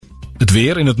Het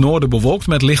weer in het noorden bewolkt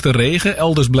met lichte regen,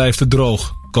 elders blijft het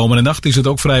droog. Komende nacht is het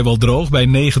ook vrijwel droog bij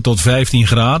 9 tot 15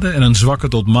 graden en een zwakke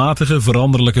tot matige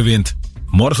veranderlijke wind.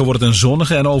 Morgen wordt het een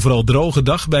zonnige en overal droge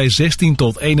dag bij 16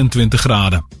 tot 21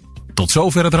 graden. Tot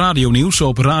zover het radionieuws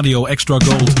op Radio Extra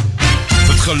Gold.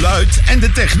 Het geluid en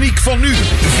de techniek van nu.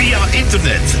 Via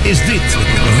internet is dit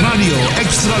Radio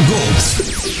Extra Gold.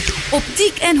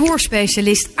 Optiek- en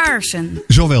hoorspecialist Aarsen.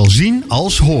 Zowel zien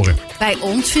als horen. Bij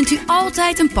ons vindt u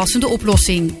altijd een passende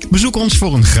oplossing. Bezoek ons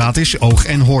voor een gratis oog-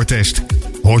 en hoortest.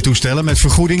 Hoortoestellen met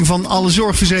vergoeding van alle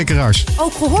zorgverzekeraars.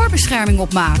 Ook gehoorbescherming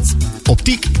op maat.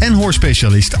 Optiek- en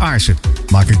hoorspecialist Aarsen.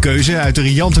 Maak een keuze uit de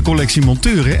riante collectie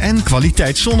monteuren en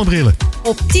kwaliteitszonnebrillen.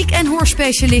 Optiek- en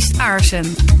hoorspecialist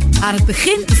Aarsen. Aan het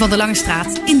begin van de Lange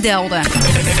Straat in Delden.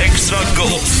 Extra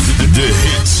Gold.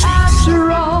 De hits.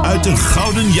 Uit de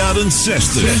gouden jaren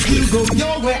 60.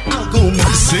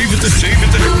 70.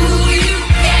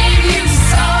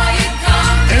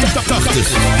 En 80.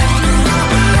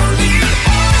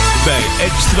 Bij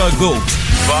Extra Gold.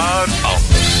 Waar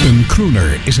anders? Een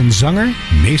crooner is een zanger,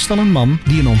 meestal een man,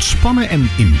 die een ontspannen en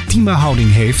intieme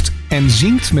houding heeft en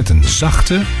zingt met een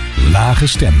zachte, lage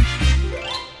stem.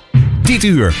 Dit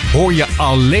uur hoor je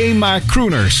alleen maar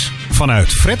crooners. Vanuit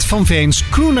Fred van Veens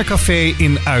Crooner Café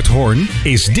in Uithoorn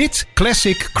is dit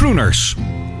Classic Crooners.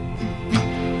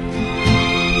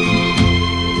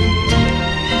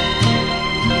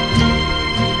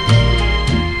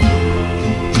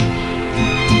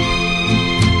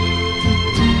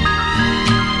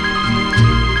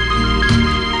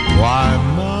 Why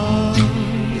must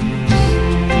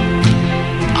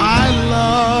I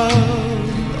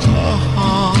love a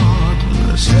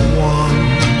heartless one?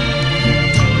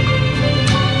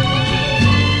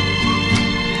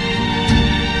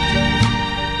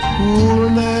 Who'll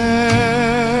never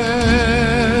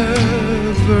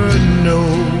know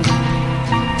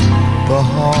the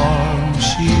harm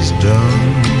she's done?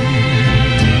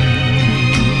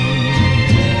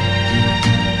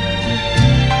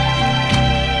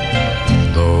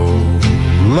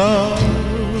 Love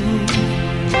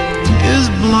is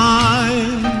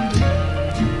blind,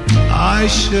 I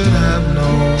should have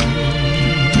known.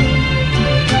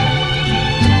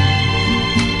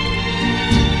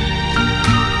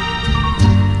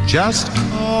 Just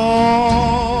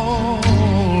call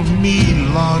me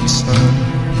lonesome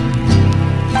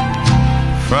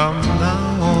from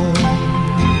now on.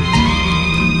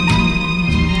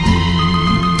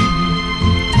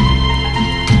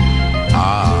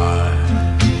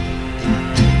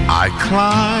 I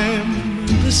climb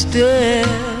the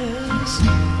stairs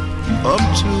up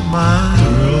to my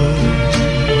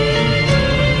room.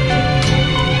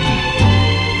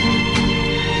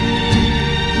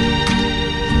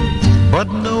 But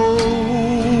no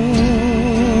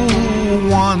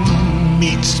one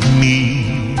meets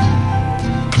me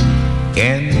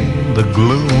in the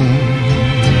gloom.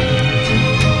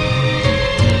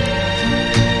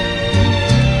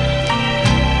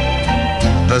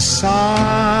 The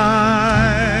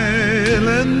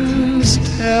silence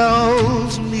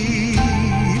tells me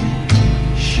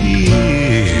she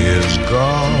is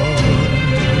gone.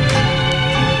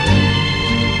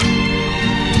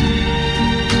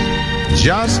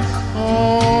 Just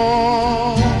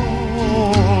call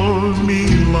me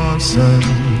lonesome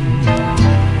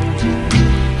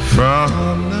from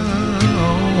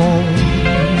now on.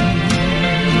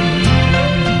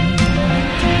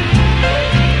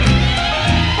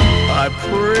 I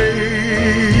pray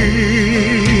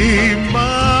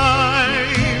my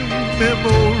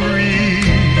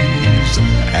memories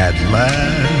at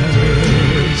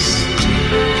last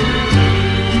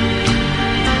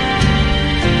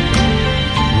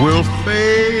will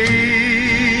fade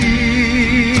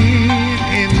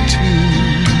into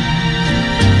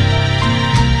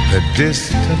the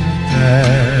distant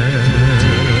past.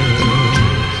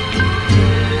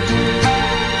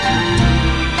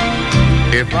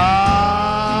 If I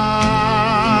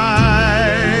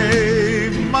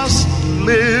must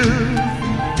live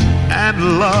and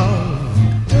love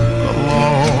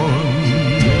alone,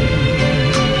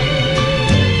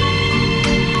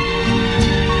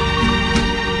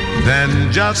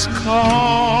 then just call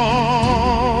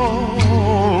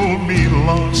me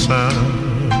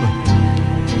lonesome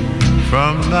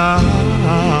from now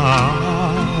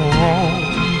on.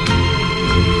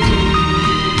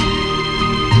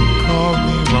 Call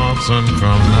me lonesome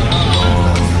from now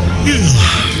on.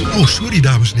 Oh, sorry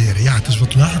dames en heren. Ja, het is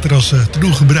wat later als te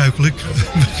doen gebruikelijk.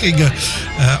 We gingen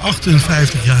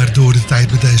 58 jaar door de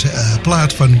tijd met deze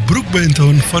plaat van Brooke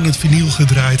Benton van het vinyl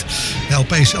gedraaid. De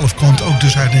LP zelf komt ook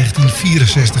dus uit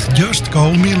 1964. Just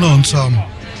Call Me Lonesome.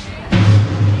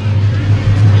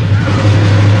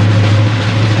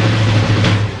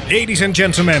 Ladies and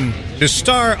gentlemen, the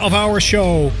star of our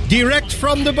show, direct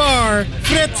from the bar,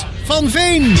 Fred van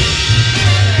Veen.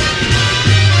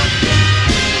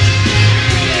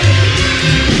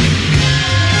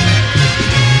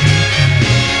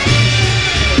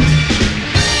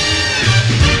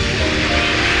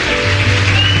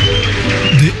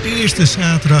 De eerste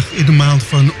zaterdag in de maand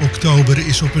van oktober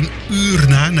is op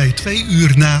 2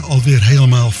 uur na alweer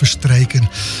helemaal verstreken.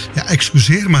 Ja,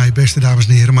 excuseer mij, beste dames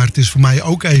en heren, maar het is voor mij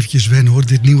ook eventjes wennen hoor,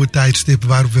 dit nieuwe tijdstip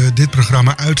waar we dit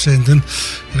programma uitzenden.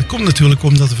 En dat komt natuurlijk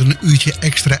omdat we een uurtje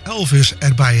extra Elvis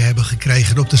erbij hebben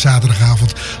gekregen op de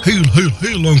zaterdagavond.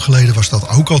 Heel lang geleden was dat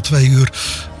ook al 2 uur.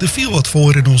 Er viel wat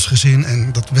voor in ons gezin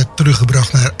en dat werd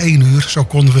teruggebracht naar 1 uur. Zo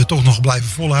konden we het toch nog blijven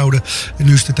volhouden. En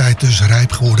nu is de tijd dus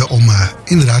rijp geworden om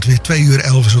inderdaad weer 2 uur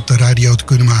Elvis op de radio te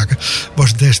kunnen maken.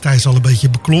 Was destijds al een beetje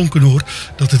beklonken hoor,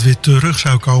 dat het weer terug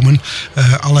zou komen.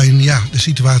 Alleen ja, de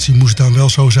situatie moest dan wel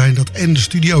zo zijn dat en de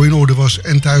studio in orde was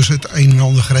en thuis het een en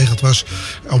ander geregeld was.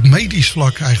 Op medisch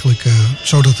vlak eigenlijk,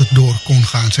 zodat het door kon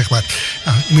gaan, zeg maar.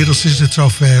 Nou, inmiddels is het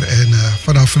zover en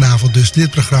vanaf vanavond dus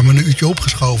dit programma een uurtje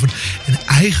opgeschoven. En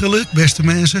eigenlijk, beste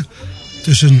mensen,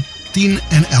 tussen 10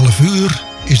 en 11 uur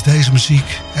is deze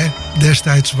muziek. Hè?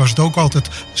 Destijds was het ook altijd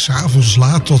 's avonds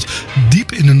laat tot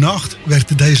diep in de nacht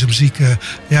werd deze muziek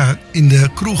in de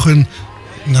kroegen.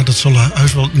 Nou, dat zal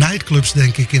huis wel nightclubs,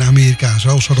 denk ik, in Amerika.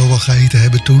 Zo zal dat wel geheten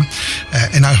hebben toen.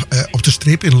 En op de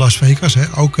strip in Las Vegas,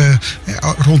 ook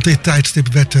rond dit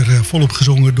tijdstip werd er volop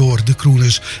gezongen door de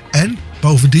Crooners. En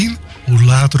bovendien, hoe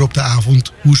later op de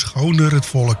avond, hoe schoner het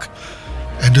volk.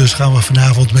 En dus gaan we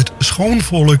vanavond met schoon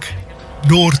volk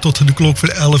door tot de klok van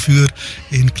 11 uur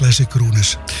in Classic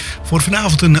Crooners. Voor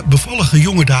vanavond een bevallige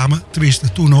jonge dame,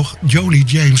 tenminste toen nog, Joni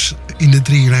James in de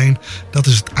 3-in-1. Dat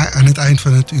is aan het eind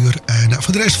van het uur. En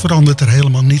voor de rest verandert er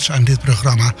helemaal niets aan dit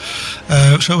programma.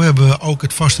 Zo hebben we ook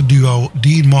het vaste duo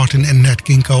Dean Martin en Nat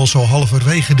King Cole zo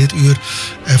halverwege dit uur.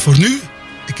 En voor nu,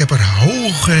 ik heb er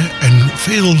hoge en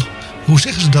veel, hoe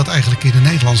zeggen ze dat eigenlijk in het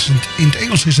Nederlands? In het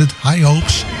Engels is het high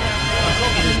hopes.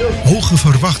 Hoge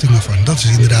verwachtingen van, dat is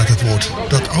inderdaad het woord.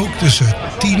 Dat ook tussen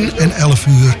 10 en 11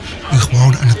 uur u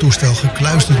gewoon aan het toestel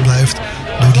gekluisterd blijft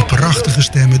door die prachtige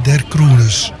stemmen der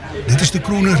Crooners. Dit is de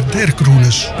Crooner der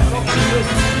Crooners.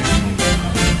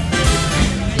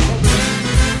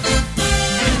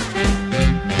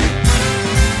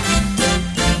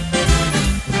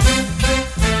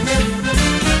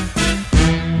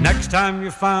 Next time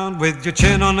you're found with your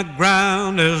chin on the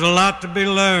ground, there's a lot to be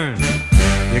learned.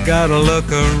 You gotta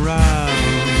look around.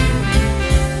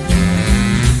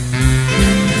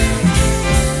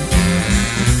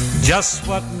 Just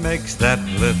what makes that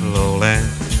little old ant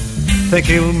think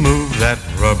he'll move that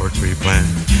rubber tree plant?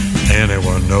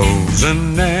 Anyone knows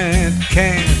an ant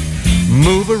can't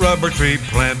move a rubber tree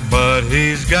plant, but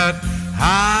he's got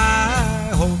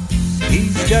high hopes.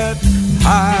 He's got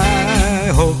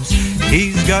high hopes.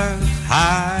 He's got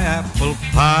high apple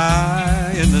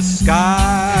pie in the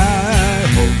sky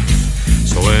hopes.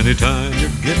 So anytime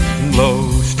you're getting low,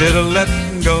 instead of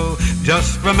letting go,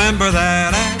 just remember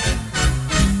that ant.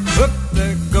 Look,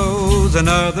 there goes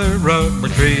another rubber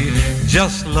tree,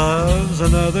 just loves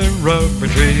another rubber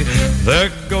tree.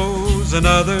 There goes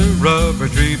another rubber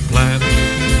tree plant.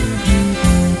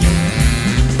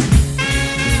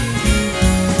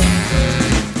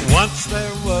 Once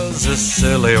there was a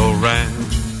silly old ram.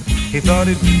 He thought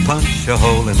he'd punch a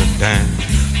hole in the dam.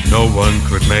 No one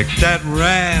could make that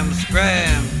ram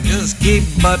scram. Just keep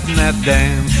butting that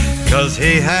dam. 'Cause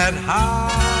he had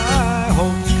high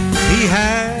hopes. He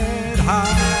had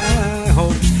high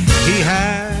hopes. He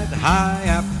had high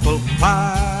apple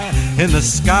pie in the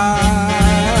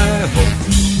sky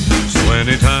hopes. So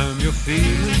anytime you're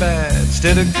feeling bad,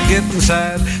 instead of getting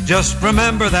sad, just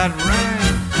remember that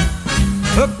ram.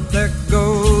 Up there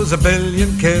goes a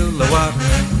billion kilowatt.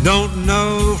 Don't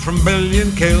know from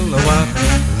billion kilowatt.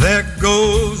 There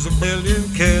goes a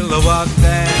billion kilowatt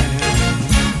dam.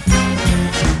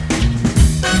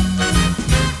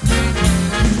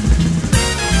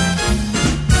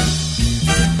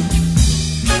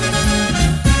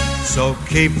 So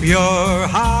keep your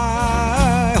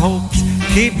high hopes.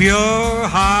 Keep your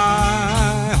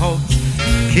high hopes.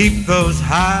 Keep those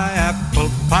high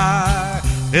apple pie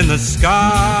in the sky.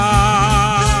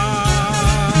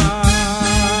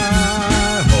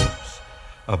 Hopes.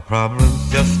 A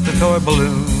problem's just a toy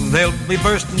balloon. They'll be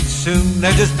bursting soon.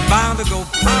 They're just bound to go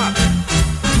pop.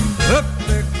 Up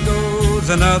there goes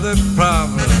another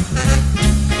problem.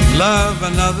 Love,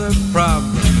 another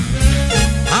problem.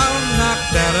 I'll knock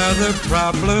that other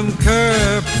problem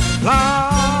curb.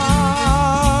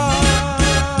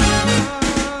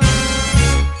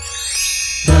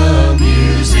 The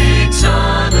music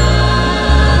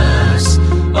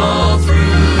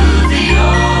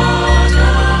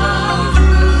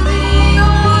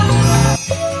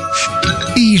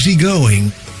easy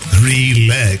going.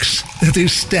 Relax. Het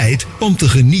is tijd om te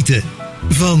genieten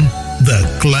van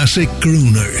de Classic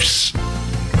Crooners.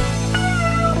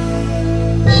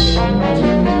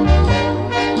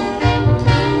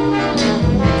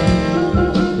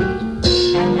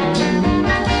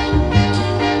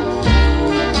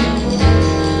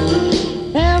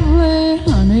 Every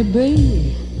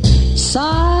honeybee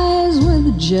sighs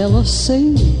with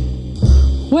jealousy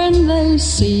when they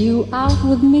see you out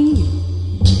with me.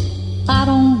 I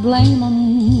don't blame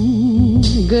them,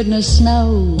 goodness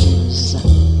knows.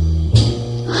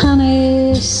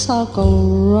 Honeysuckle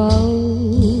rose.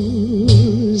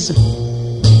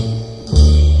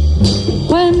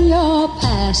 When you're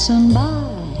passing by,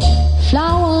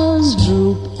 flowers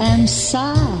droop and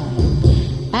sigh,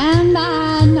 and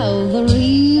I know the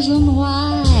reason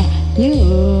why.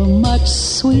 You're much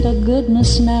sweeter,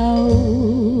 goodness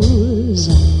knows.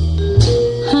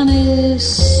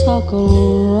 Honeysuckle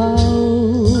rose.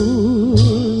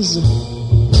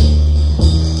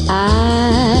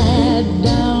 I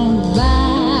don't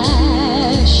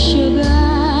buy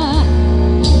sugar.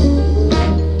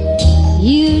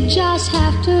 You just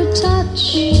have to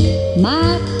touch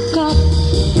my cup.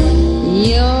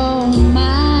 You're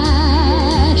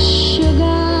my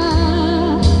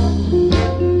sugar.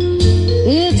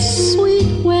 It's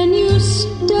sweet when you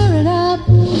stir it up.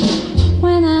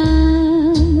 When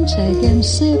I'm taking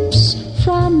sips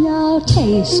from your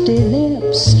tasty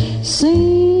lips,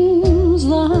 seems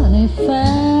the honey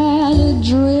fairly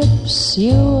drips.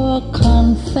 Your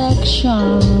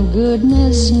confection,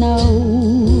 goodness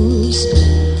knows.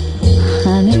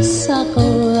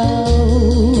 Honeysuckle rose.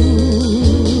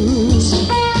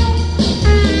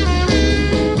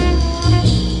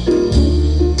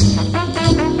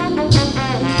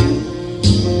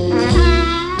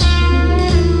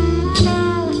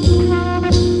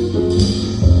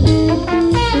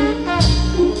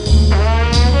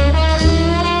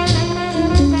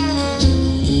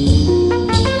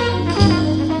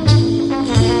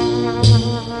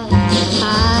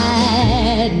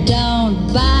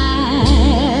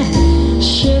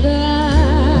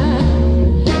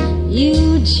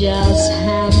 Just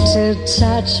have to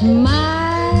touch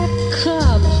my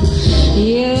cup.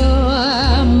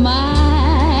 You're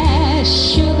my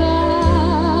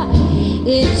sugar.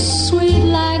 It's sweet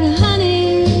like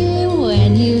honey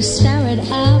when you stir it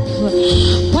up.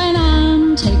 When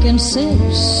I'm taking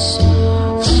sips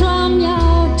from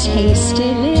your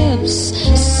tasty lips,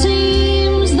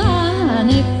 seems the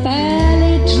honey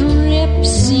fairly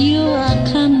drips. You're a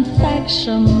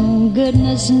confection,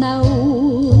 goodness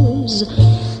knows.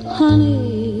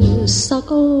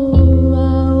 Honeysuckle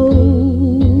rose.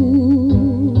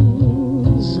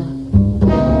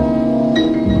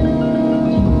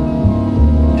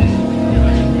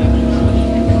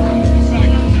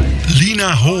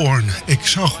 Lina Horn. Ik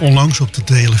zag onlangs op de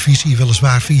televisie,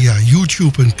 weliswaar via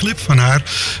YouTube, een clip van haar.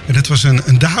 En het was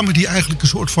een dame die eigenlijk een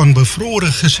soort van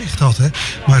bevroren gezicht had. Hè?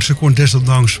 Maar ze kon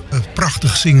desondanks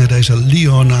prachtig zingen, deze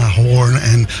Lina Horn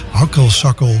en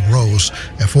Hucklesuckle Rose.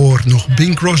 Ervoor nog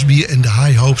Bing Crosby en de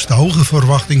High Hopes, de hoge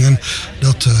verwachtingen.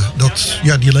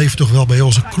 Die leven toch wel bij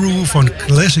onze crew van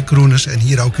Classic Crooners en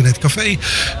hier ook in het café.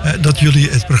 Dat jullie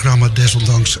het programma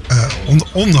desondanks,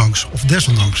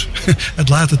 desondanks, het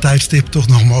late tijdstip toch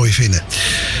nog mooi vinden.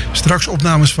 Straks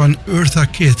opnames van Eartha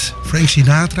Kitt, Frank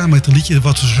Sinatra met een liedje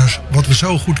wat we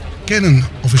zo goed kennen,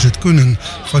 of is het kunnen,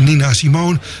 van Nina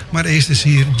Simone. Maar eerst is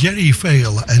hier Jerry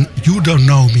Vale en You Don't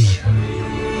Know Me.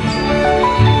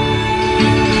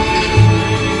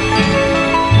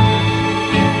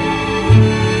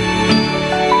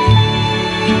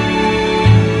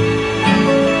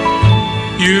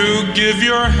 You give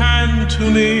your hand to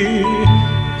me,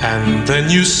 and then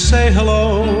you say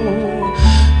hello,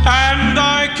 and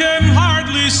I can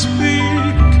hardly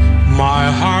speak.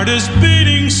 My heart is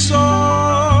beating so,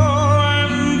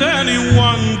 and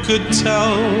anyone could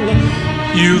tell.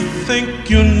 You think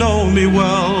you know me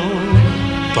well,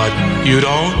 but you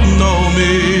don't know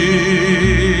me.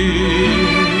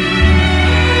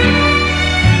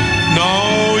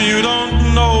 No, you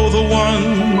don't know the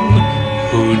one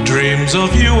who dreams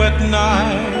of you at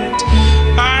night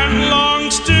and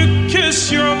longs to kiss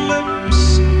your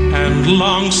lips and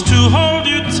longs to hold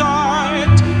you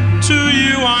tight. To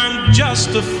you I'm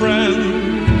just a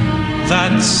friend,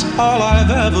 that's all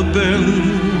I've ever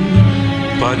been,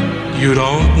 but you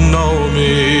don't know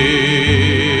me.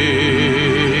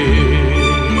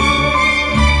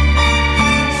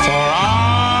 For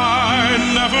I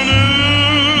never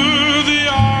knew the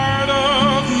art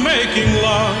of making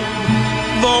love,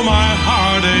 though my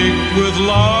heart ached with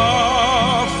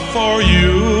love for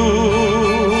you.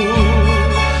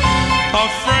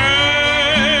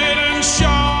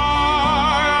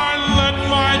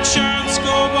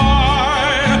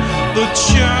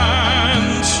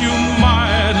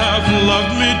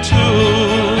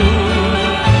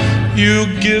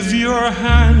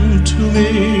 hand to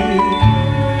me,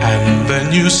 and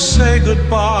then you say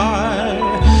goodbye.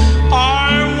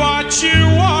 I watch you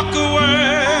walk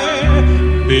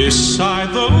away beside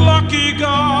the lucky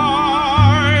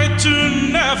guy, to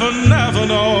never, never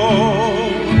know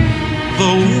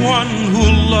the one who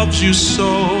loves you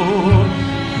so.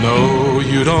 No,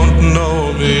 you don't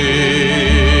know me.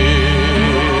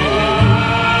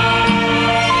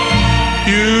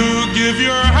 You give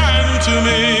your hand to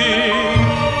me,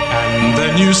 and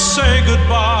then you say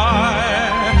goodbye.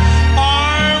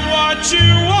 I watch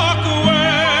you walk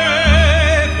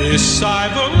away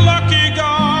beside the lucky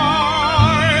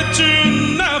guy, to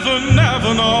never,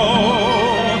 never know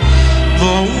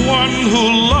the one who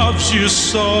loves you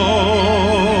so.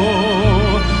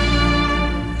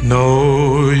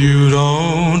 No, you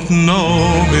don't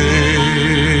know me.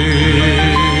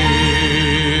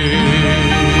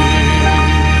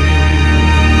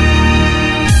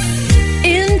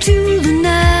 Into the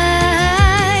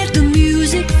night, the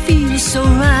music feels so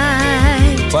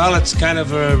right. Well, it's kind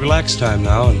of a relaxed time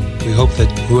now, and we hope that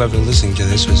whoever listening to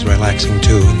this was relaxing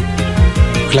too. And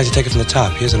we'd like to take it from the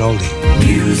top. Here's an oldie.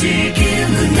 Music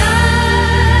in the night.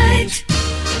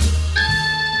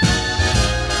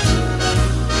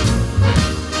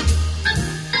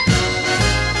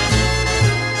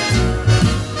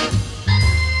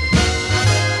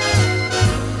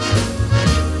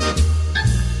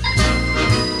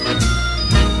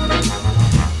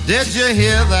 Did you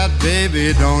hear that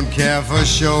baby don't care for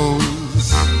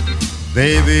shows?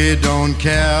 Baby don't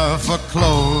care for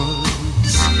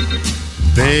clothes.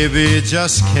 Baby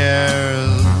just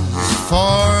cares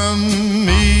for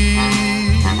me.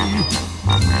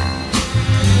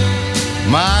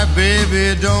 My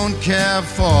baby don't care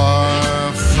for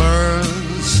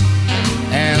furs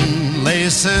and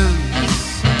laces.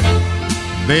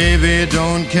 Baby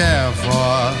don't care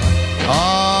for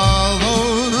all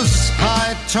those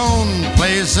high-tone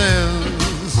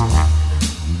places.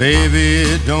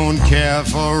 Baby don't care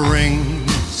for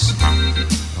rings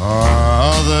or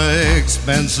other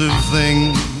expensive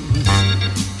things.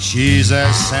 She's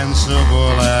as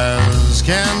sensible as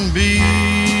can be.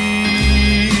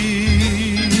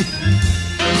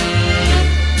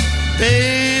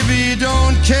 Baby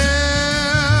don't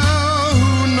care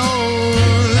who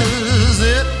knows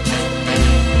it.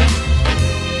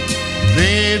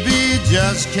 Baby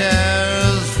just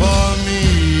cares for me.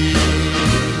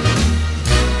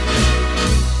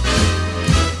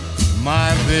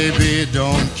 My baby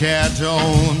don't care to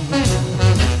own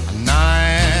a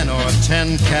 9 or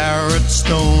 10 carat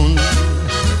stone.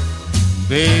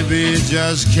 Baby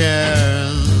just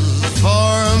cares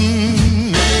for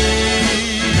me.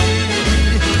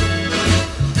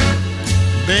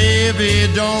 Baby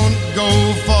don't go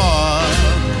for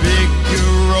big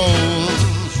Rolls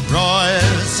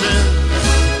Royces.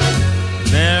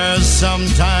 There's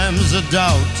sometimes a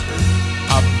doubt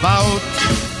about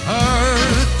her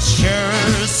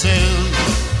choices.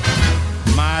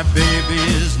 My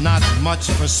baby's not much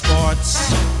for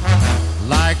sports,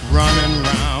 like running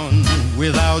round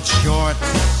without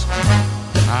shorts.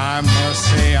 I must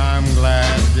say I'm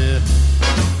glad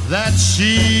that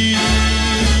she's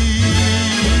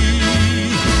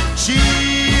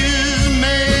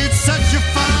made such a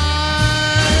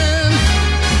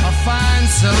fine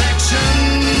selection.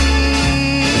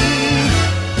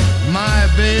 My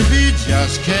baby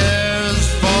just cares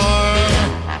for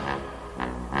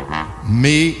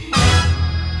me.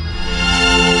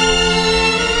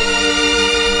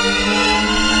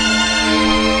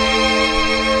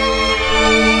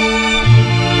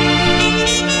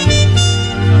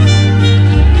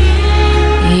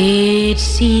 It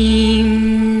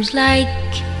seems like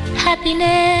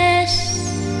happiness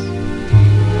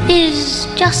is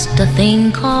just a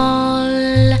thing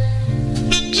called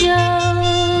Joe.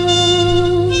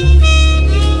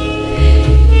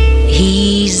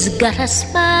 He's got a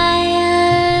smile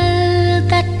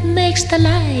that makes the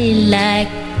lilac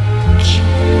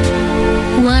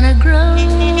wanna grow.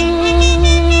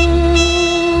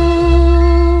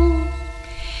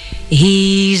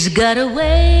 He's got a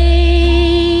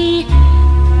way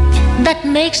that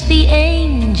makes the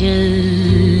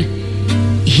angel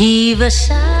heave a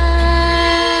sigh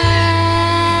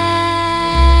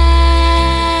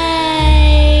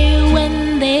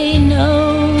when they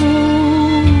know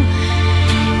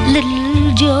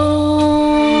little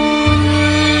Joe's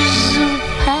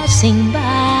passing by.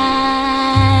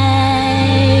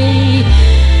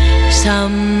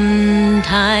 Sometimes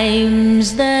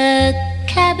the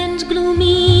cabin's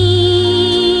gloomy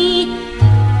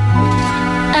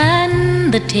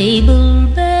and the table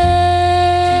bare.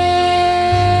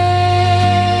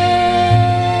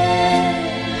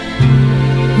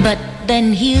 then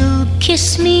he'll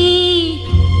kiss me,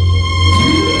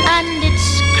 and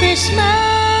it's Christmas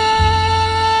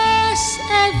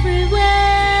everywhere.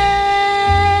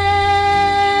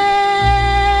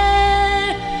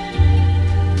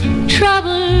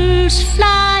 Troubles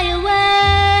fly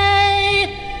away,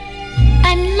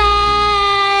 and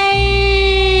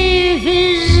life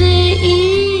is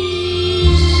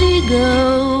easy go.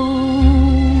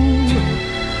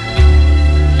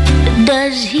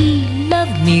 Does he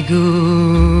love me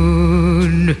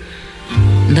good?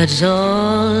 That's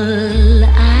all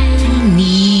I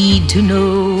need to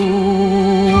know.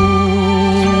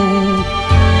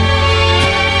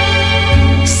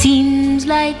 Seems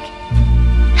like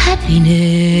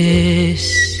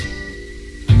happiness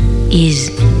is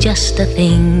just a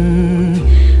thing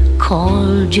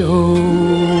called joy.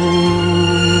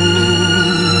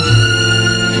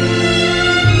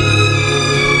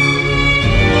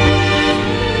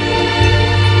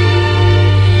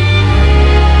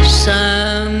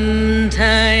 Sometimes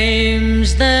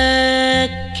the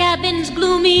cabin's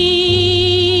gloomy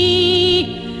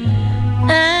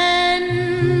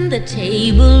and the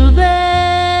table bare,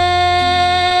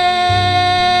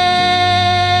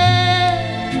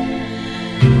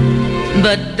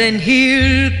 but then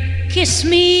he'll kiss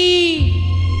me,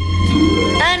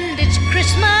 and it's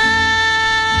Christmas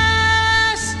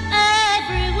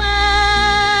everywhere.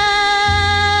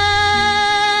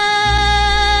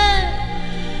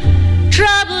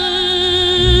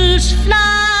 Troubles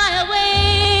fly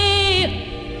away,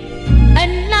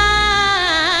 and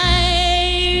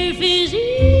life is easy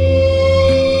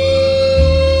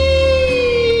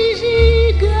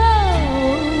go.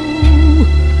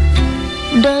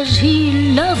 Does he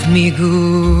love me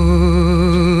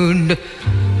good?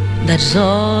 That's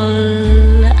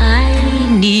all I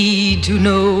need to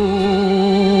know.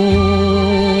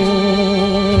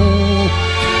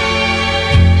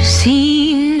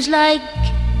 Seems like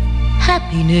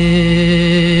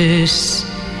happiness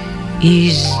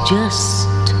is just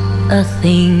a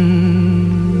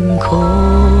thing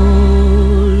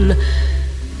called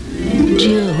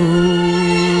joy.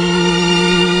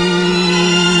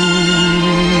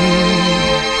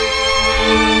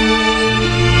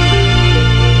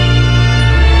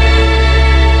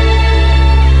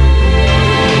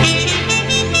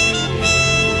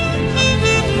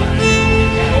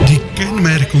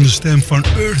 De stem van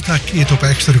Eartha Kitt op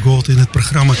Extra Gold in het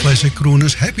programma Classic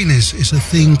Crooners. Happiness is a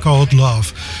thing called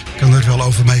love. Ik kan er wel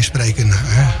over meespreken.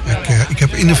 Ik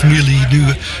heb in de familie nu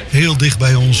heel dicht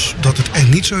bij ons dat het en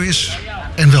niet zo is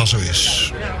en wel zo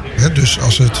is. Dus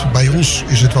als het bij ons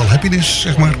is het wel happiness,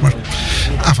 zeg maar. Maar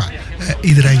enfin,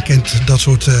 iedereen kent dat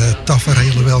soort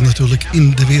taferelen wel natuurlijk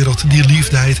in de wereld. Die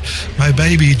liefdeheid. My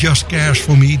Baby Just Cares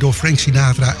For Me door Frank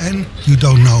Sinatra en You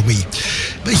Don't Know Me.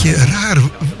 Beetje raar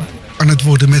aan het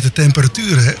worden met de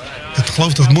temperaturen. Hè? Ik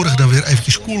geloof dat morgen dan weer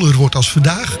eventjes koeler wordt als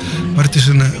vandaag. Maar het is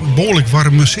een behoorlijk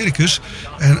warme circus.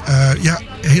 En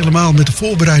helemaal met de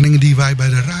voorbereidingen die wij bij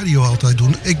de radio altijd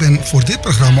doen. Ik ben voor dit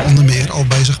programma onder meer al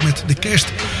bezig met de kerst.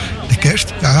 De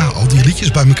kerst, ja, al die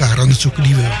liedjes bij elkaar aan het zoeken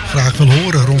die we graag willen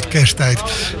horen rond kersttijd.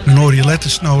 Dan hoor je Let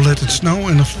It Snow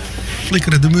en dan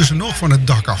flikkeren de mussen nog van het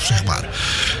dak af, zeg maar.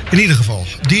 In ieder geval,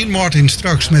 Dean Martin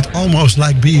straks met Almost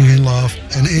Like Being in Love.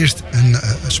 En eerst een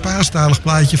Spaanstalig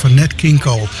plaatje van Nat King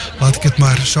Cole. Laat ik het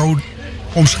maar zo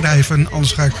omschrijven,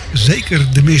 anders ga ik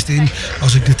zeker de mist in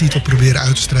als ik de titel probeer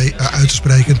uit te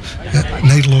spreken.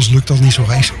 Nederlands lukt dat niet zo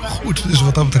eens goed, dus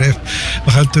wat dat betreft,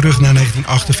 we gaan terug naar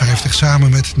 1958 samen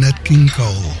met Nat King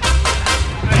Cole.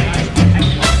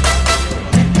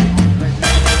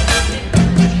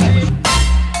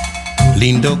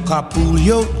 Lindo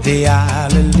capullo de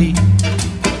alelí,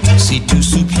 si tú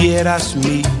supieras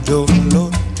mi dolor,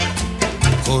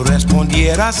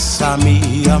 correspondieras a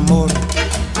mi amor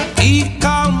y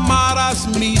calmaras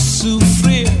mi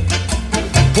sufrir,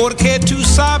 porque tú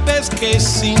sabes que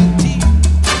sin ti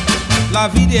la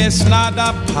vida es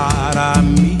nada para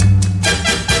mí.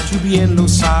 Tú bien lo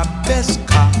sabes,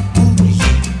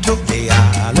 capullito de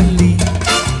alelí.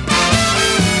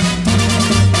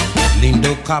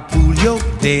 Lindo capullo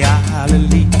de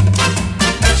alelí,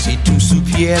 si tú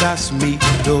supieras mi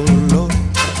dolor,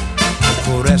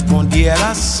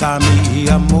 correspondieras a mi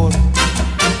amor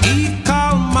y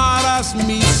calmaras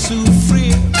mi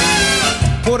sufrir,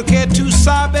 porque tú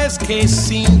sabes que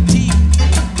sin ti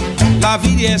la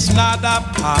vida es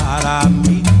nada para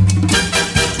mí.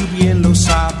 Tú bien lo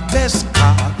sabes,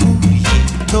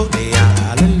 capullito de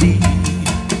alelí.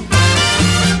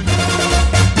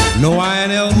 No hay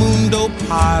en el mundo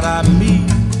para mí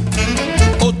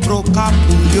otro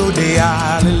capullo de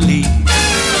alelí,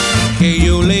 que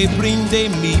yo le brinde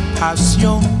mi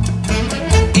pasión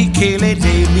y que le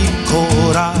dé mi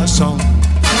corazón.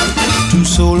 Tú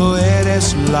solo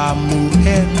eres la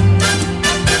mujer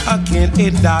a quien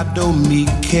he dado mi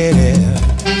querer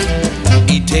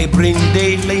y te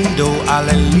brindé lindo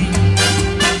alelí,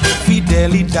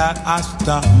 fidelidad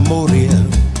hasta morir.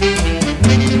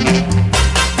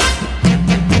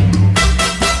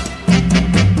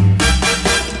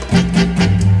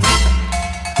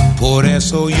 Por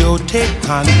eso yo te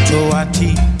canto a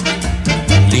ti,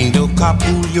 lindo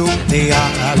capullo de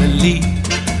alelí.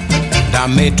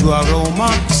 Dame tu aroma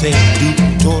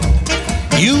seductor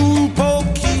y un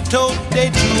poquito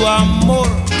de tu amor,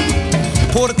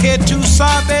 porque tú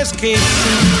sabes que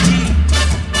sin ti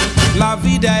la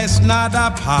vida es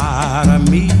nada para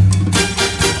mí.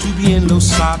 Tú bien lo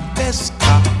sabes,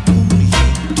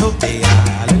 capullito de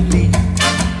alelí.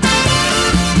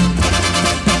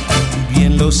 Tú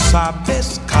bien lo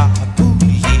sabes,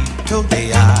 capullito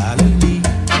de alelí.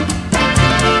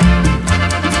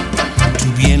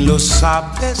 Bien lo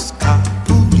sabes,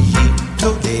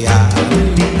 capullito de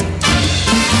alelí.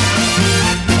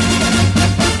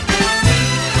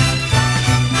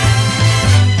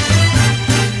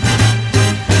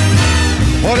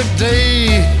 What a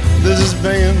day this has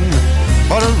been,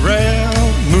 what a rare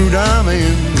mood I'm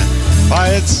in. Why,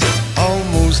 it's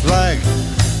almost like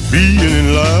being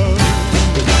in love.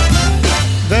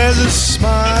 There's a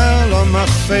smile on my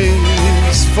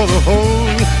face for the whole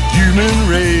human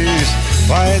race.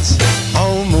 Why, it's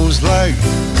almost like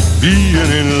being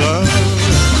in love.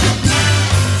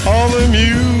 All the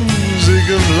music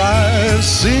of life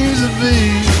seems to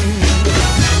be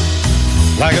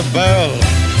like a bell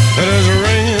that is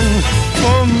ringing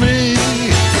for me.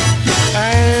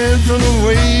 And from the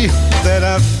way that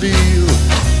I feel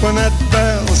when that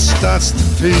bell starts to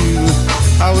peal,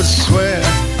 I would swear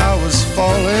I was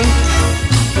falling,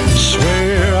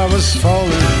 swear I was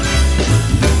falling,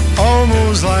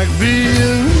 almost like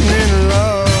being in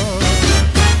love.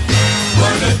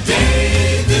 What a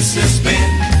day this has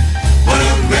been, what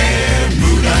a rare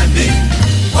mood I'm in.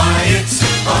 Why, it's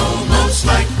almost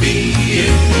like being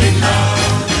in love.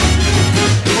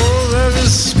 Oh, there's a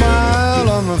smile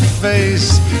on my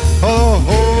face for the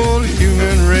whole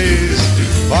human race.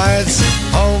 Why, it's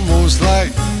almost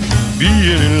like being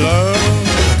in love.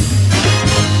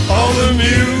 All the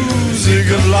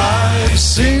music of life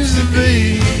seems to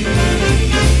be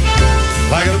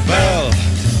like a bell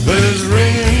that is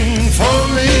ringing for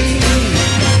me.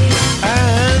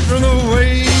 And from the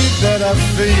way that I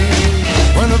feel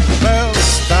when the bell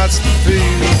starts to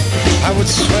peal, I would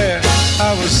swear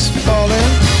I was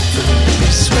falling,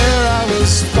 swear I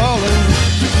was falling,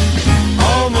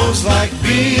 almost like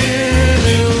being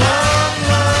in love,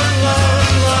 love,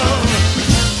 love, love,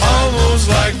 almost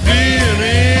like being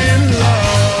in love.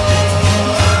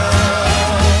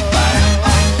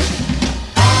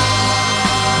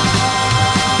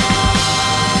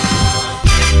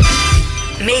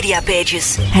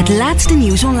 Mediapages. Het laatste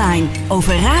nieuws online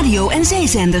over radio en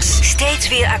zeezenders. Steeds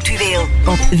weer actueel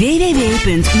op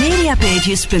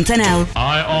www.mediapages.nl.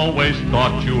 I always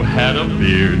thought you had a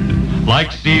beard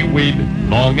like seaweed,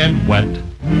 long and wet.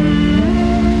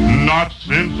 Not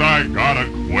since I got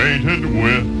acquainted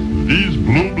with these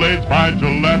blue blades by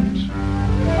Gillette.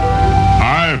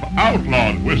 I've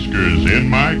outlawed whiskers in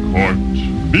my court.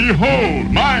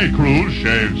 Behold, my crew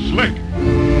shaves slick.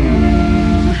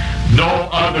 No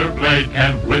other blade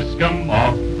can whisk 'em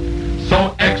off,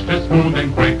 so extra smooth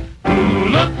and quick. To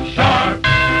look sharp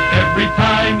every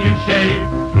time you shave.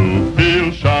 To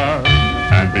feel sharp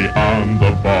and be on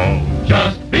the ball.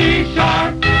 Just be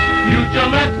sharp. Use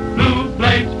Gillette blue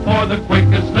blades for the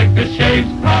quickest, slickest shaves.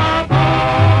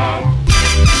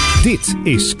 Dit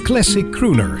is Classic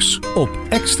Crooners op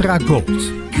Extra Gold.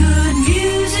 Good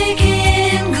music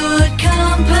in good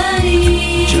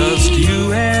company. Just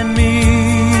you and me.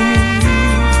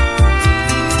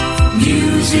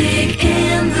 Music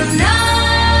in the night.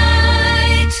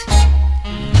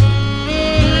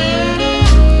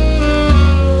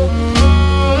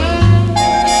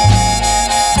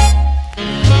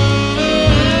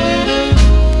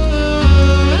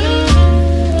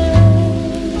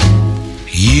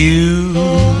 You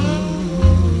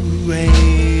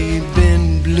ain't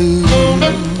been blue.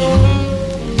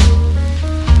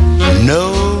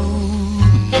 No,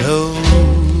 no,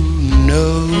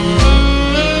 no.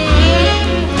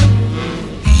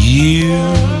 You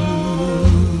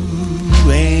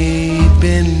ain't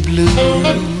been blue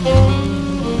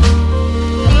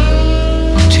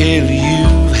till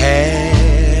you've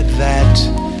had that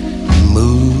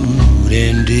mood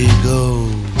indigo,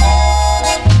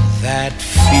 that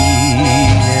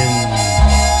feeling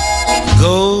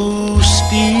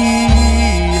ghosty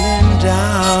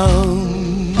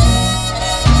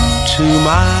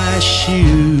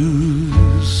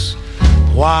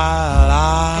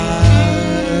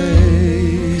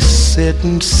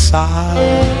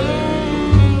inside.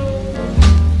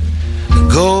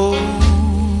 Go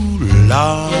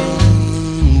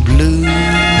long blue.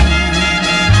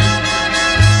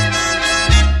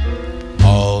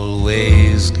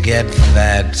 Always get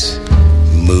that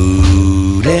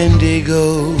mood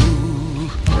indigo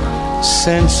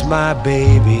since my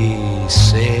baby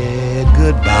said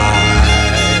goodbye.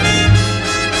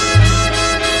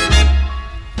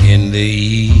 In the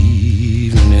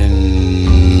evening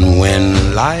when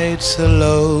lights are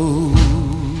low,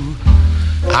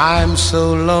 I'm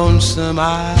so lonesome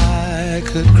I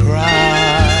could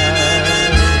cry.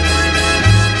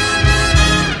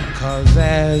 'Cause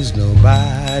there's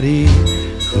nobody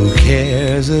who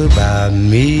cares about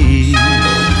me.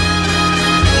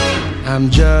 I'm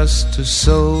just a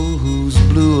soul who's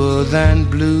bluer than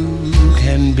blue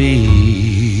can be.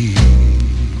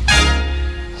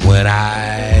 When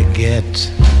I get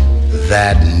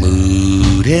that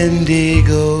mood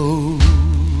indigo,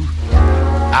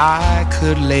 I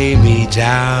could lay me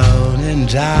down and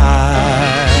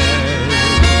die.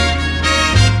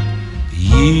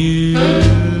 You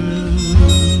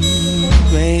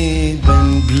ain't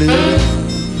been blue.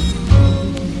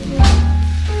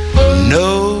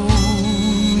 No,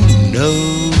 no,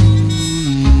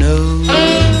 no.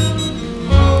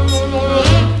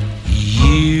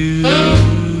 You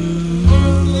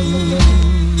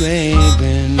ain't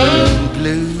been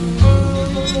blue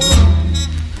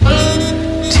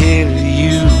till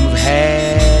you've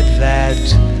had that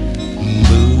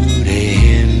mood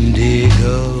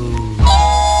indigo,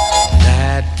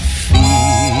 that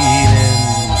feeling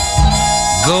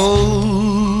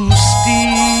goes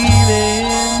stealing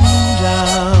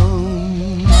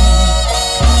down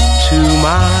to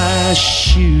my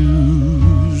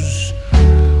shoes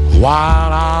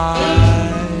while I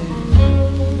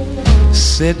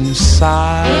sit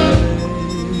inside.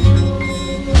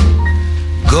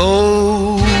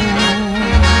 Go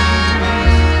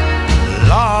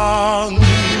long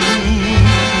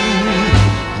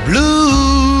blue.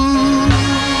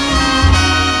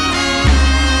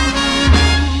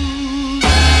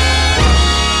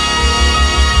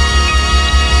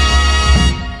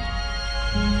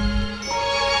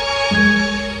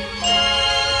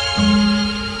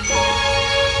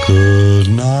 Good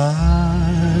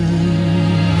night,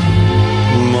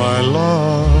 my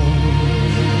love.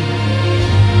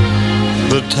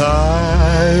 The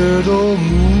tired old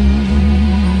moon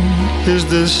is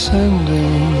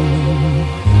descending.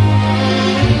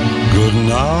 Good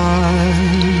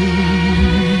night,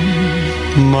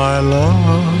 my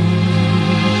love.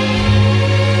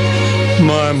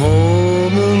 My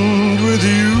moment with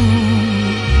you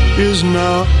is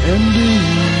now ending.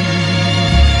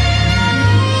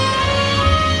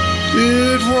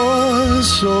 It was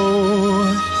so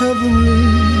heavenly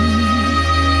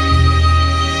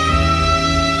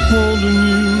holding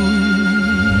you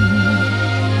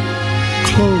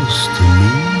close to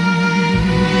me.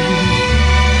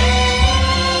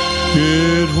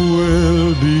 It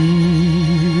will be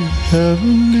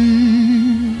heavenly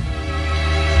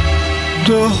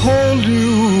to hold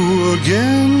you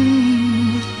again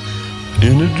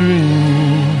in a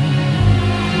dream.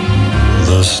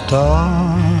 The stars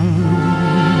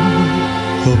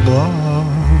above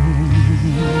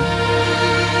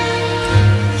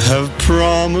have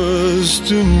promised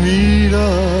to meet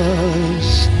us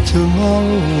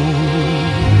tomorrow.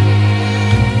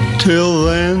 Till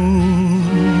then,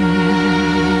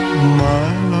 my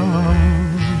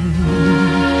love,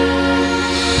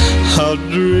 how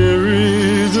dreary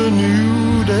the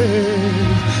new day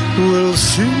will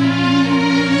seem.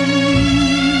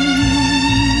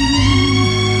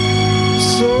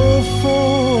 So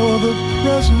for the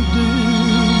present day,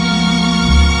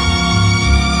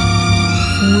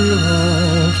 we'll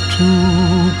have to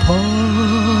part.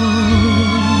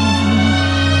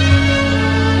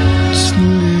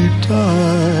 Sleep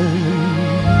tight,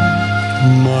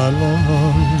 my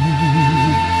love.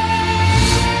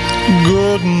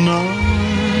 Good night.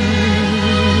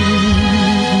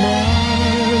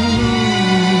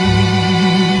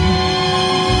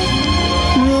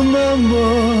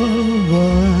 Remember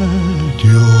that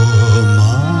you're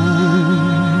mine,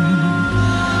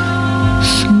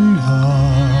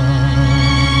 sweetheart.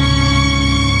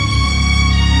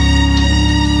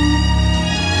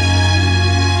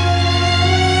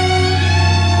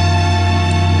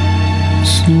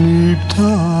 Sleep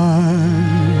tight,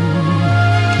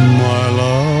 my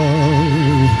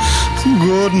love.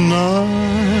 Good night,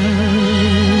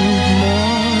 my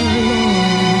love.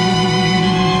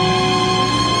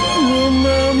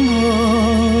 Remember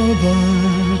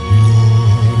that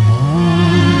you're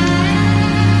mine,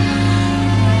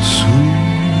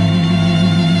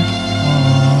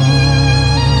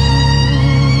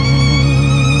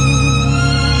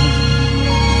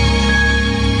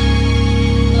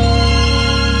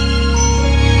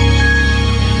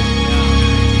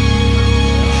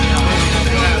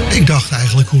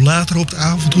 hoe later op de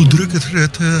avond, hoe drukker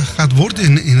het gaat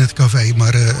worden in het café.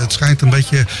 Maar het schijnt een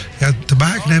beetje te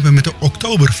maken hebben met de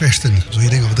Oktoberfesten. Zul je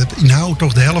denken, wat inhoudt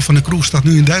toch de helft van de kroeg staat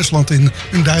nu in Duitsland in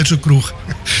een Duitse kroeg.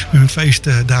 Hun feest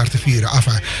daar te vieren.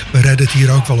 Enfin, we redden het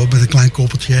hier ook wel op met een klein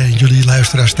koppeltje. En jullie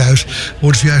luisteraars thuis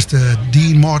hoorden zojuist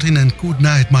Dean Martin en Good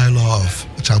Night My Love.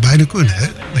 Het zou bijna kunnen, hè?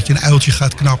 Dat je een uiltje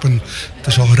gaat knappen. Het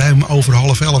is al ruim over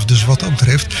 10:30, dus wat dat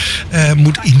betreft.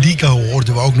 Moet Indigo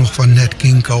hoorden we ook nog van Nat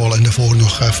King Cole. En daarvoor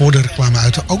nog voor de reclame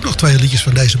uit ook nog 2 liedjes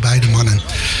van deze beide mannen.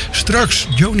 Straks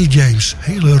Joni James.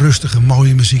 Hele rustige,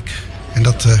 mooie muziek. En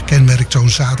dat kenmerkt zo'n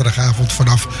zaterdagavond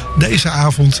vanaf deze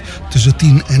avond tussen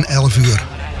 10 en 11 uur.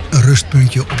 Een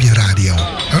rustpuntje op je radio.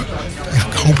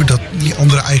 Ik hoop dat die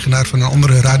andere eigenaar van een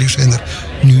andere radiozender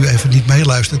nu even niet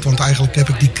meeluistert. Want eigenlijk heb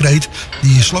ik die kreet,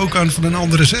 die slogan van een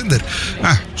andere zender.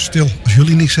 Stil, als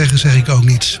jullie niks zeggen, zeg ik ook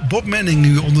niets. Bob Manning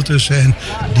nu ondertussen en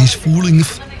These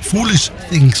Foolish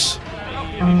Things.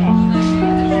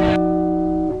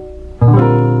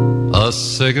 A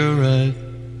cigarette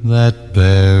that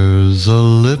bears a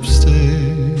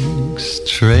lipstick's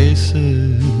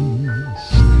traces,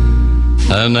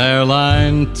 an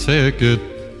airline ticket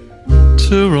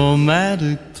to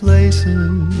romantic places,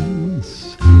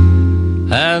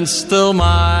 and still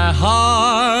my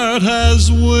heart has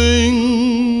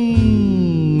wings.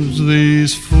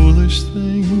 These foolish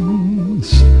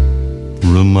things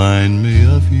remind me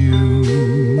of you.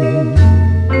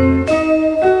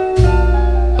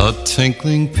 A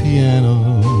tinkling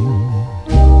piano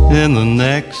in the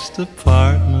next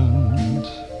apartment,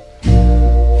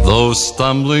 those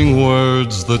stumbling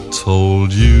words that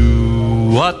told you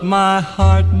what my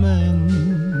heart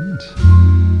meant,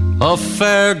 a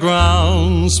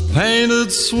fairground's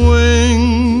painted swings.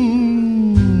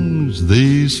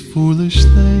 These foolish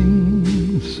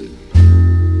things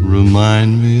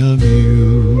remind me of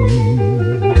you.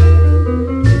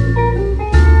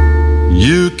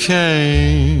 You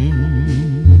came,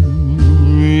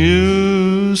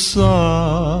 you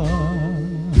saw,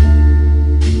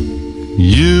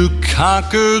 you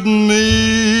conquered me.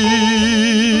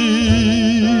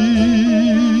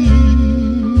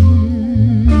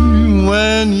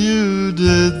 When you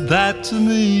did that to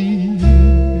me,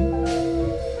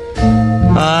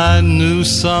 I knew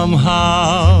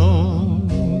somehow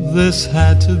this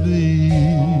had to be.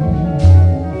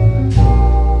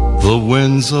 The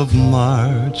winds of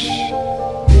March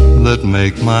that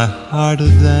make my heart a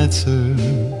dancer,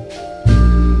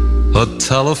 a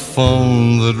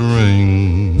telephone that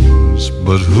rings,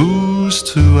 but who's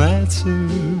to answer?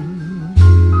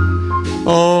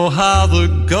 Oh, how the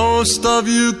ghost of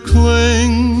you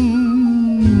clings.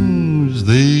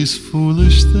 These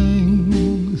foolish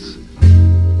things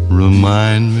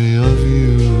remind me of you.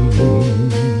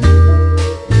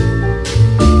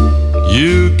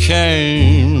 You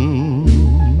came,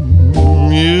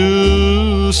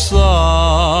 you saw,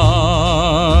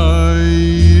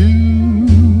 you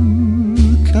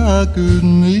conquered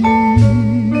me.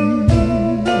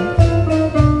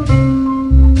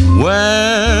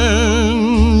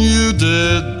 When you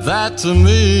did that to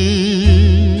me,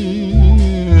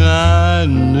 I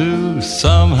knew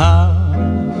somehow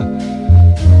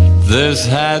this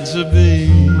had to be.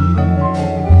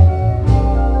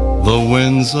 The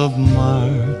winds of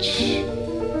March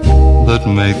that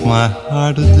make my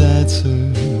heart a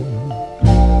dancer,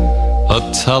 a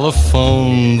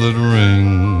telephone that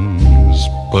rings,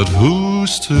 but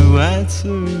who's to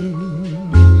answer?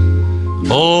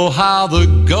 Oh, how the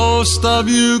ghost of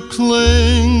you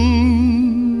clings.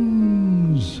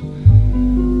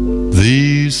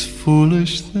 These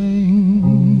foolish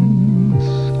things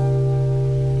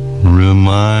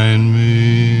remind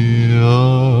me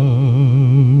of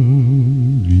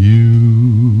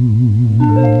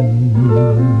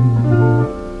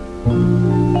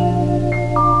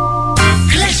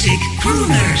Classic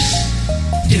Crooners.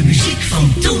 De muziek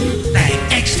van toen bij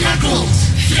Extra Gold.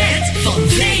 Fred van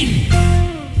Veen.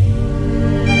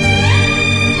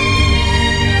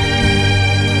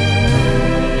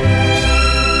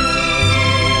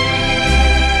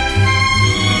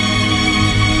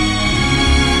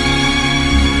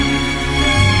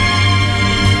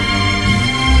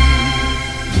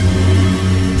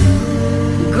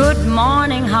 Good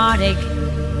morning, heartache,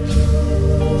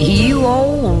 you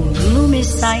old gloomy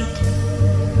sight.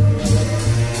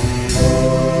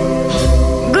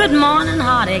 Good morning,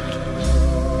 heartache,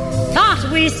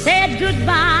 thought we said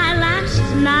goodbye last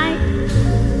night.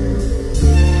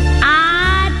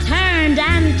 I turned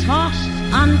and tossed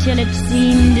until it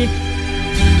seemed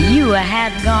you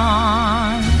had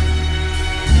gone.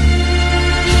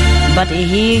 But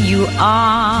here you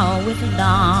are with a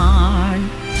darn.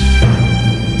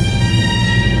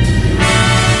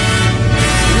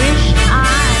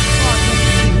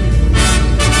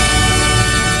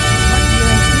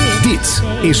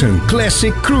 is een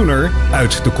classic crooner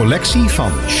uit de collectie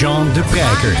van Jean de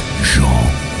Prijker. Jean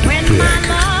de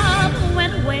Prijker.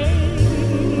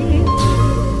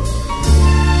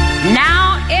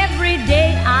 Now every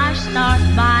day I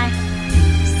start by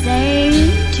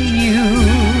saying to you,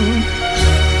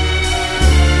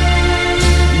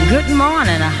 good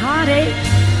morning, a heartache,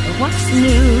 what's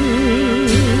new?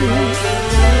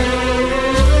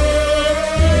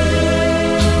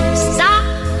 Stop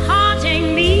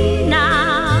haunting me now.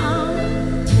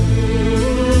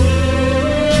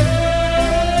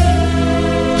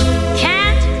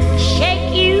 Can't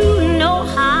shake you no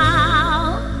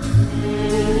how.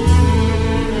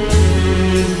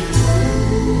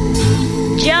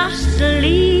 Just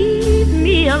leave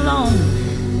me alone.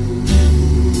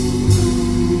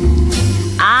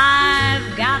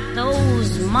 I've got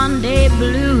those Monday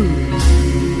blues,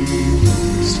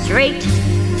 straight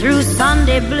through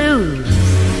Sunday blues.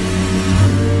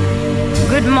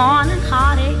 Good morning,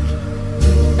 heartache.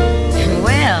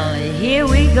 Well, here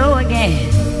we go again.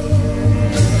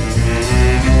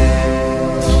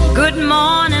 Good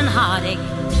morning, heartache.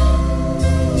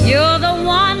 You're the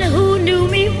one who knew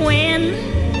me when.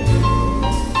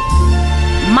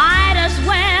 Might as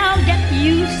well get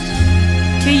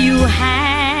used to you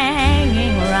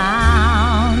hanging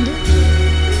around.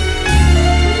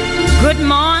 Good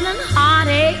morning,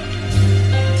 heartache.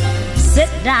 Sit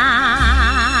down.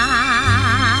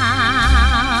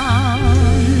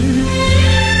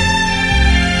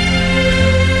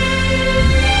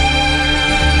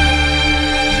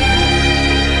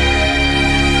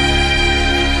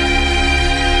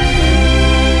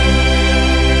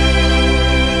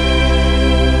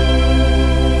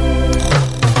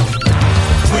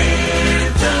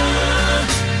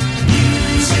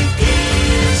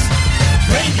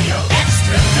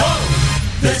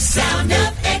 The sound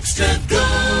of extra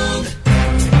gold.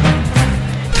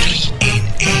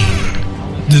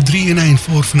 3-in-1. De 3-in-1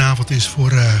 voor vanavond is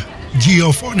voor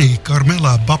Giovanni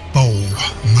Carmela Babbo.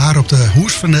 Maar op de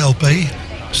hoes van de LP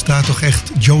staat toch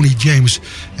echt Joni James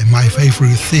en My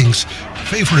Favorite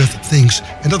Things.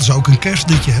 En dat is ook een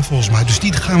kerstliedje, hè, volgens mij. Dus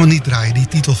die gaan we niet draaien, die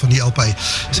titel van die LP.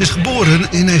 Ze is geboren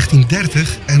in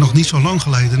 1930 en nog niet zo lang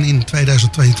geleden, in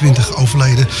 2022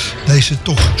 overleden. Deze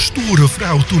toch stoere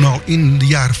vrouw, toen al in de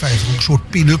jaren 50 een soort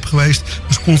pin-up geweest.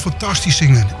 Dus kon fantastisch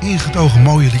zingen, ingetogen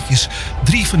mooie liedjes.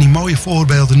 3 van die mooie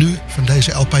voorbeelden nu van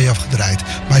deze LP afgedraaid.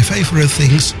 My Favorite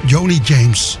Things, Joni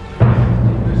James.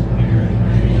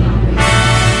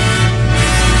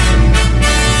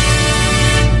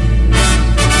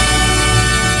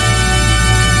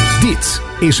 Dit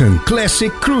is een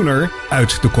classic crooner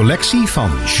uit de collectie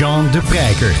van Jean de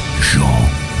Prijker. Jean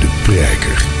de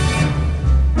Prijker.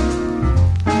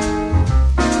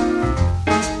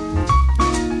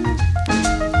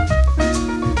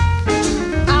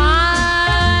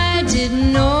 I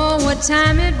didn't know what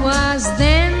time it was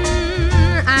then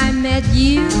I met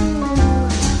you.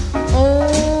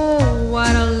 Oh,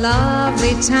 what a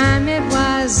lovely time it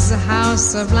was. How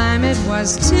sublime it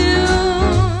was too.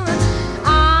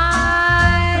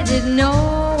 Didn't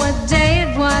know what day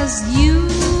it was. You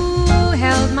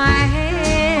held my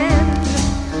hand,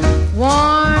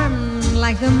 warm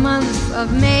like the month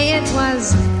of May it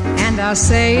was, and I'll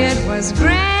say it was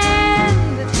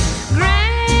grand,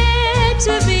 grand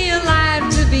to be alive,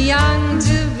 to be young,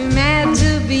 to be mad,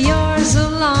 to be yours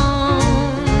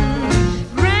alone.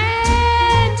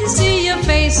 Grand to see your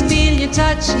face, feel your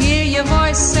touch, hear your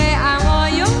voice say I'm all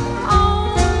your own.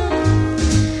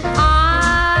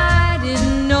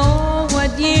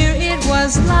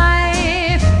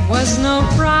 Life was no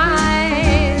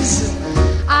prize.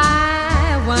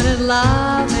 I wanted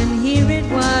love, and here it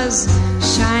was,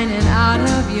 shining out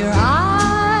of your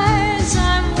eyes.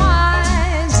 I'm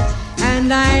wise,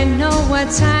 and I know what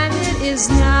time it is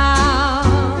now.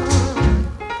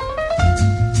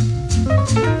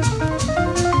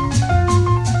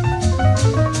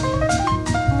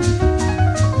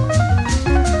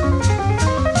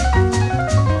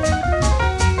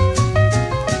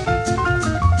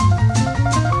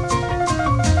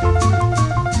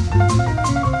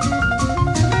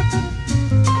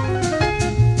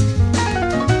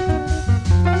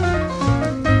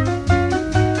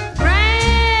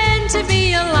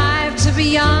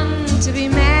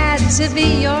 To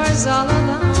be yours all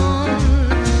alone.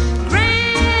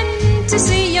 Grand to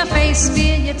see your face,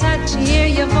 feel your touch, hear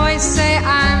your voice say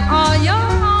I'm all your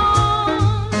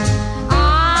own.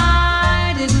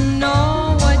 I didn't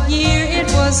know what year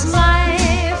it was.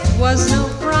 Life was no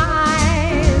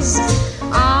prize.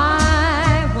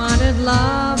 I wanted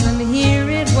love, and here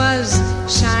it was,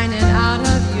 shining out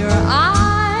of your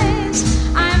eyes.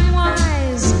 I'm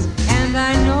wise, and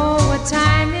I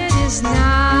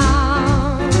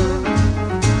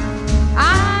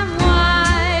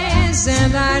lights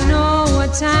and I know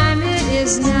what time it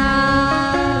is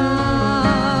now.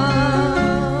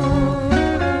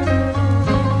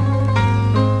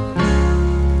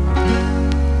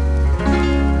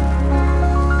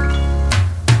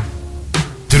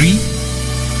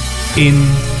 In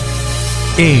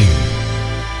 1.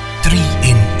 3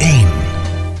 in 1.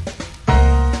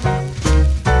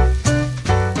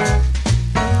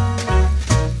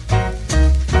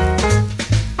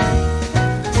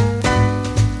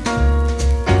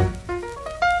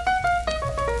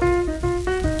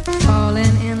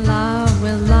 Falling in love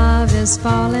with love is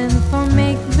falling for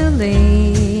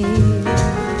make-believe.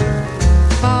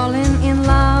 Falling in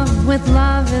love with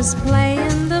love is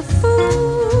playing the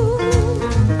fool.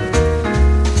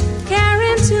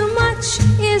 Caring too much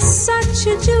is such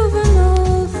a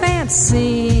juvenile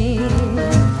fancy.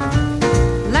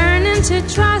 Learning to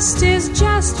trust is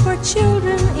just for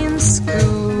children in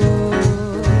school.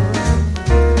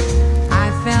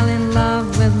 I fell in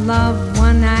love with love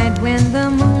one night when the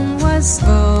moon was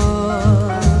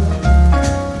full.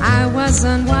 I was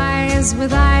unwise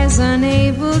with eyes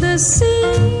unable to see.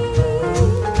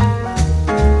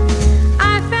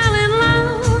 I fell in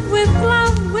love with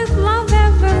love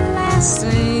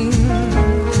everlasting.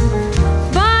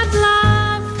 But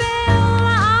love fell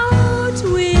out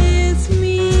with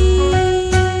me.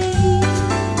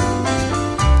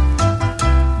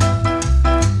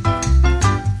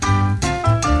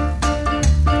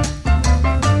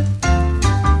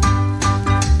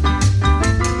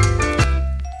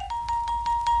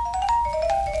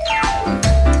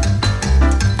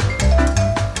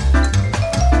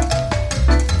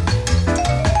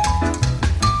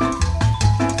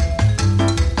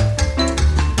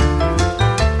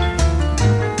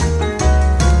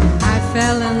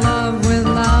 Fell in love with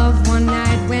love one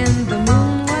night when the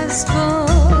moon was full.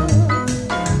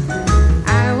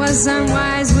 I was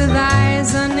unwise with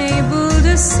eyes unable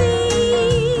to see.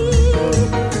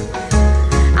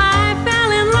 I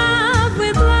fell in love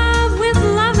with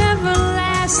love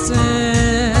everlasting.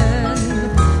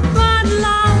 But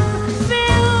love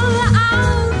fell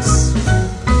out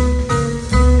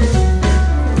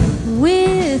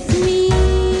with me.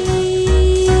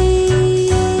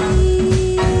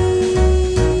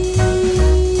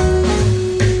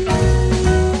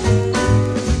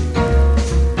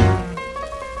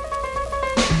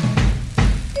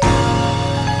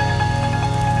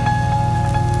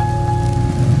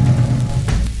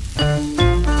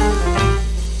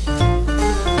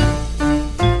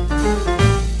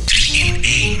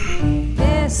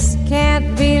 This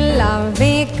can't be love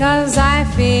because I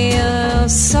feel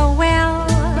so well.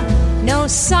 No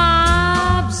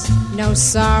sobs, no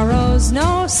sorrows,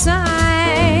 no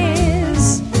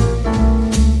sighs.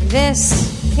 This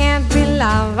can't be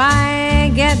love,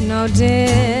 I get no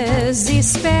dizzy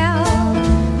spell.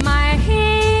 My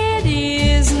head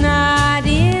is not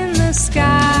in the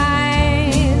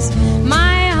skies.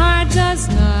 My heart does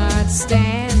not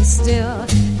stand still,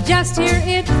 just hear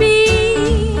it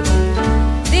beat.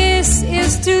 This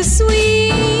is too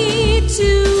sweet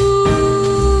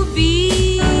to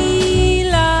be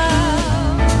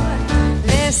love.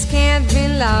 This can't be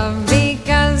love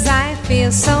because I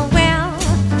feel so well.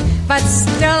 But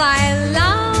still I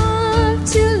love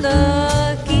to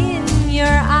look in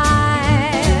your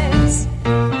eyes.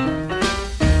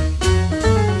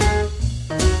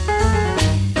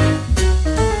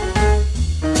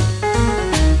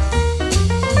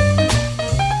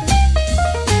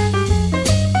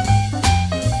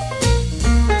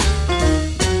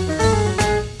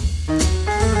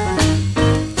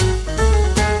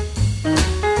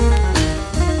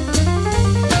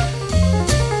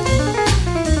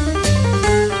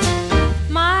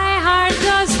 My heart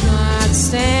does not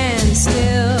stand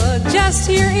still, just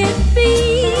hear it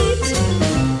beat.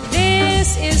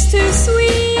 This is too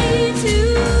sweet to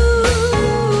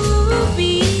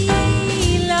be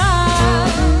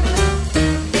love.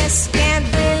 This can't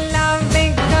be love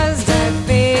because I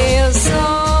feel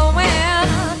so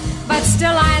well. But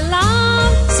still I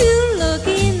love to look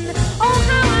in. Oh,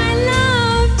 how I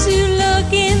love to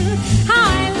look in. How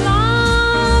I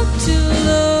love to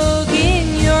look in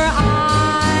your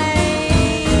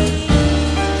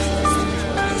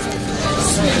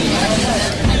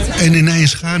En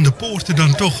ineens gaan de poorten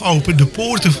dan toch open. De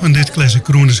poorten van dit Classic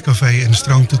Crooners Café. En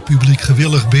stroomt het publiek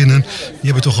gewillig binnen.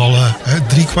 Die hebben toch al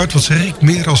 3/4, wat zeg ik,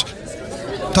 meer als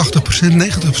 80%,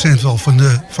 90% wel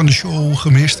van de show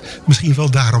gemist. Misschien wel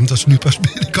daarom dat ze nu pas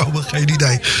binnenkomen, geen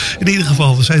idee. In ieder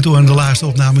geval, we zijn toe aan de laatste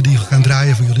opname die we gaan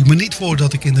draaien voor jullie. Maar niet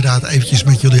voordat ik inderdaad eventjes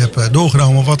met jullie heb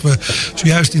doorgenomen wat we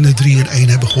zojuist in de 3-in-1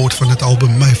 hebben gehoord van het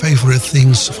album My Favorite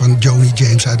Things van Joni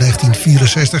James uit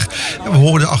 1964. En we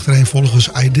hoorden achtereenvolgens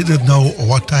I Didn't Know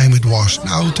What Time It Was.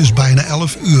 Nou, het is bijna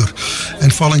 11 uur.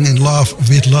 En Falling in Love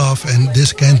with Love en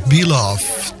This Can't Be Love.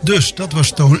 Dus dat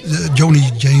was Joni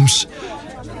James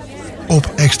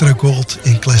op Extra Gold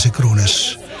in Classic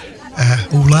Crooners.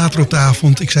 Hoe later op de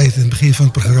avond, ik zei het in het begin van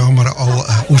het programma al,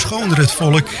 hoe schoner het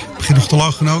volk. Ik begin nog te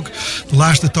lachen ook. De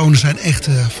laatste tonen zijn echt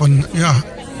van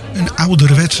een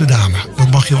ouderwetse dame.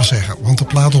 Dat mag je wel zeggen. Want de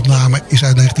plaatopname is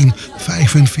uit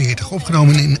 1945.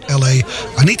 Opgenomen in L.A.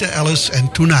 Anita Ellis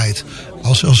en Tonight.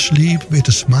 I'll sleep with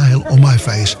a smile on my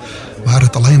face. Maar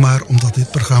het alleen maar omdat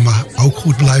dit programma ook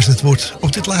goed beluisterd wordt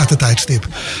op dit late tijdstip.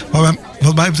 Maar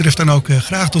wat mij betreft dan ook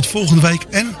graag tot volgende week.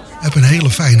 En heb een hele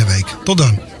fijne week. Tot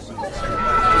dan.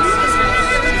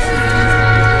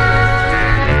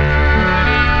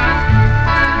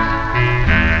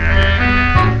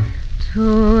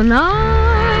 Tonight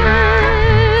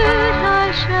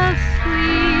I shall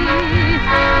sleep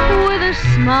with a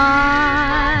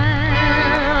smile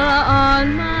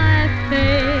on my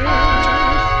face,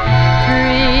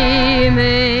 dreaming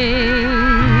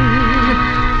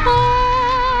of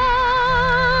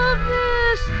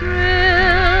this thrill.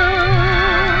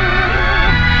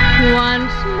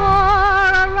 Once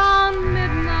more around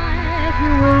midnight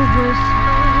you will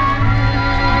whisper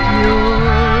you'll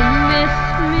miss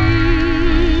me.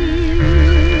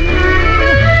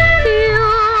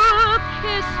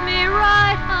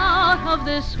 Of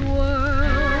this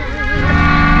world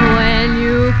when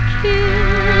you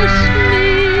kiss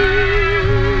me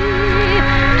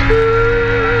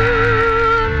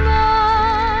tonight,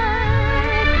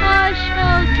 I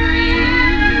shall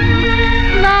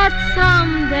dream that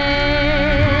someday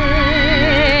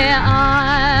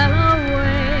I'll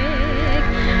awake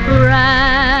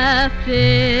wrapped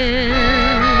in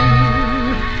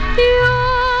your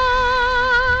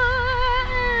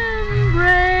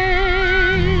embrace.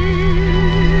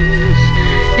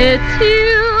 It's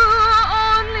you,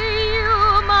 only you,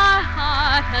 my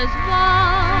heart has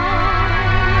won.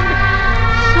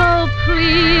 So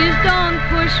please don't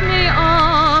push me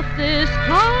off this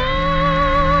road.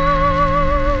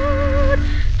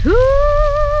 Tonight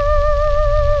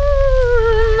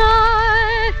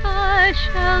I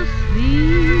shall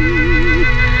sleep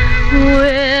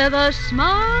with a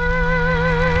smile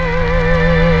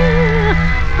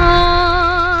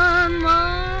on my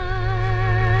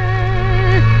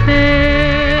face.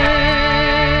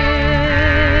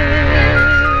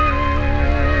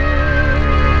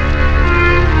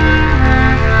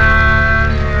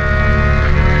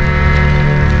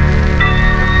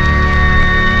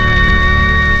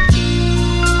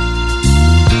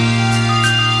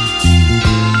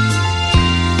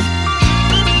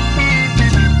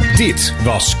 Dit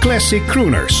was Classic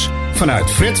Crooners.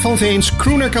 Vanuit Fred van Veens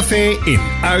Crooner Café in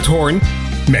Uithoorn.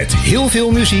 Met heel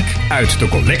veel muziek uit de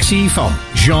collectie van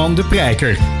Jean de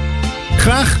Prijker.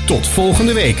 Graag tot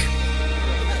volgende week.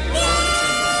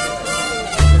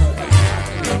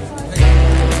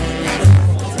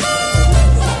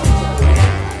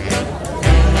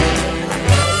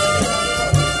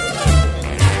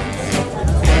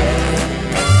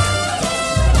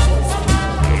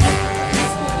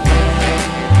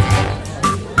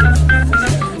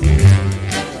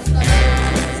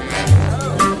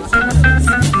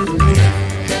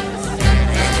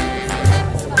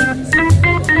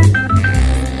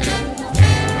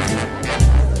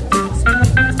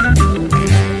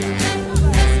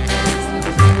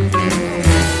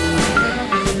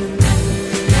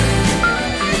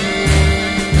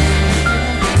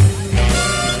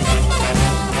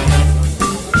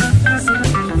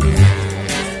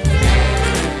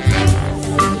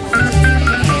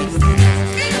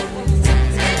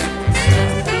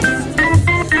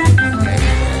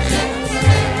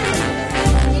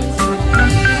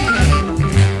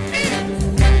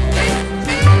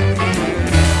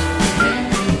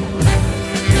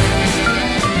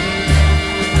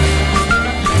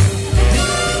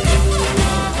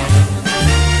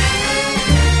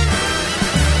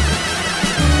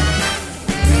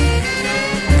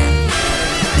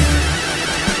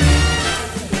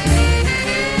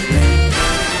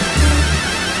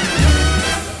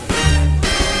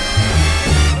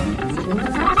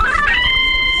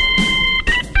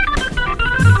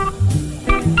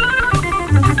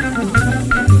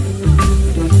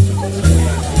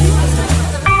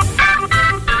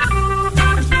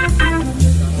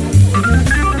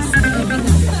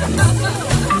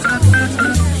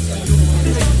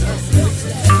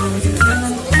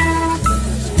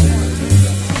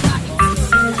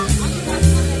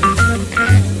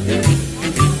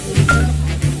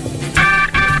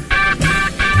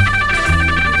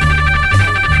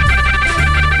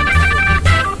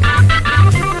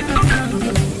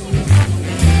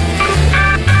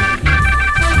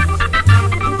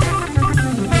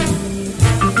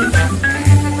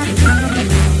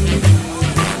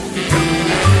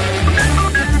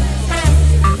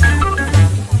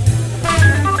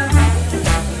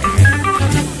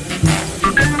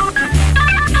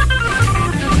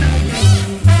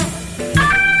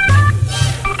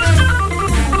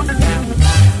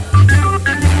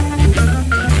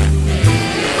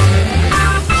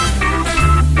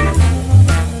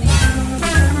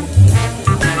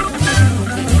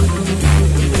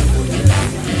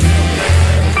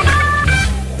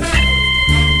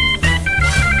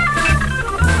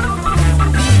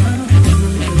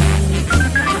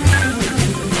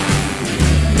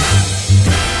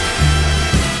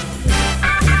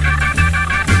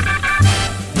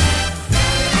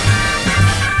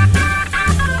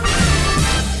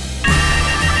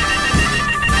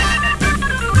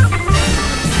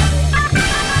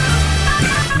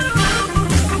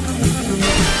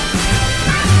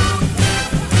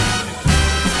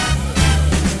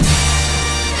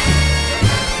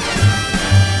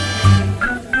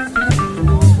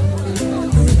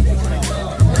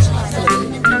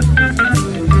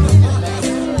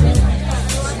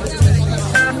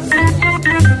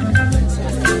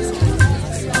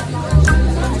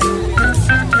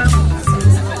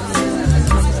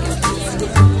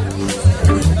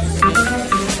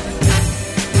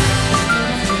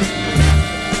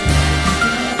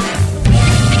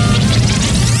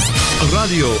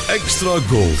 Radio Extra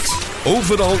Gold.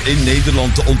 Overal in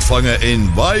Nederland te ontvangen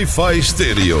in wifi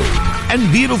stereo.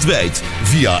 En wereldwijd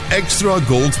via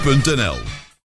extragold.nl.